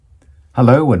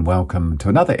Hello and welcome to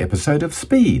another episode of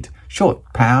Speed. Short,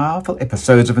 powerful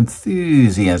episodes of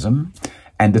enthusiasm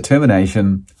and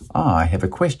determination. I have a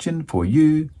question for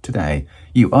you today.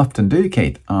 You often do,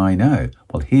 Keith. I know.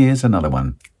 Well, here's another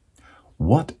one.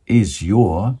 What is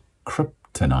your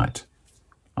kryptonite?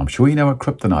 I'm sure you know what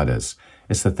kryptonite is.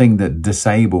 It's the thing that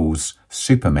disables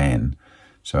Superman.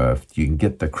 So if you can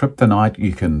get the kryptonite,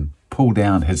 you can pull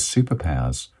down his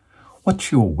superpowers.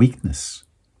 What's your weakness?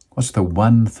 What's the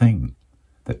one thing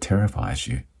that terrifies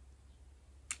you?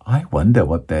 I wonder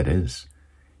what that is.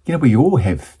 You know, we all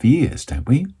have fears, don't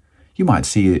we? You might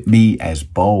see me as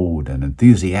bold and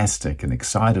enthusiastic and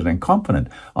excited and confident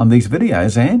on these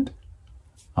videos, and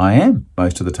I am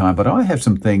most of the time, but I have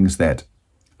some things that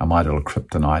are my little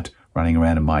kryptonite running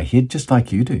around in my head just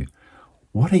like you do.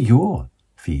 What are your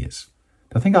fears?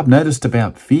 The thing I've noticed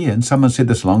about fear, and someone said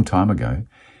this a long time ago,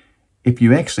 if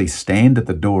you actually stand at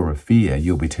the door of fear,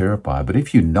 you'll be terrified. But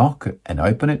if you knock and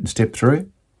open it and step through,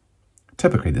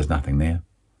 typically there's nothing there.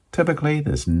 Typically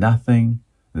there's nothing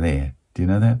there. Do you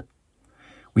know that?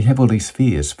 We have all these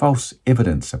fears, false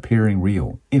evidence appearing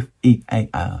real,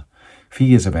 F-E-A-R.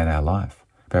 Fears about our life,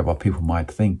 about what people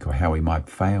might think or how we might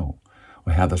fail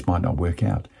or how this might not work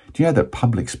out. Do you know that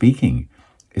public speaking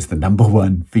is the number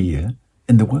one fear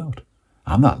in the world?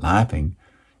 I'm not laughing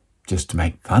just to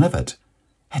make fun of it.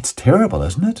 That's terrible,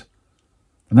 isn't it?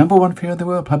 The number one fear in the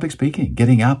world, public speaking,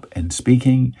 getting up and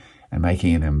speaking and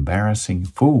making an embarrassing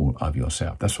fool of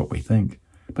yourself. That's what we think.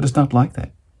 But it's not like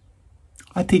that.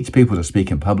 I teach people to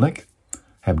speak in public,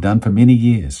 have done for many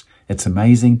years. It's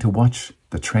amazing to watch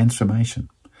the transformation,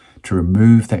 to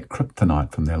remove that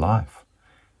kryptonite from their life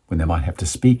when they might have to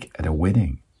speak at a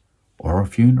wedding or a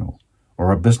funeral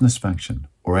or a business function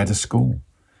or at a school.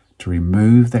 To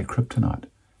remove that kryptonite,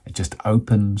 it just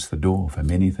opens the door for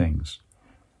many things.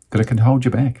 Because it can hold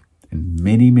you back in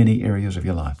many, many areas of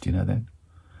your life. Do you know that?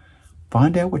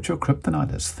 Find out what your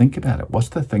kryptonite is. Think about it. What's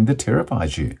the thing that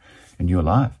terrifies you in your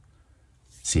life?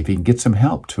 See if you can get some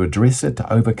help to address it,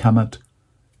 to overcome it.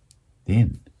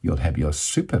 Then you'll have your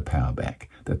superpower back,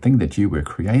 the thing that you were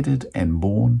created and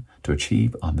born to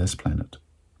achieve on this planet.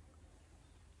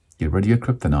 Get rid of your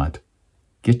kryptonite.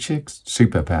 Get your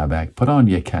superpower back. Put on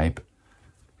your cape.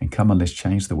 And come on, let's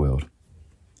change the world.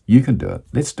 You can do it.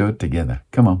 Let's do it together.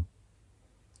 Come on.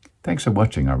 Thanks for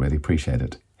watching. I really appreciate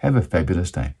it. Have a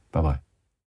fabulous day. Bye-bye.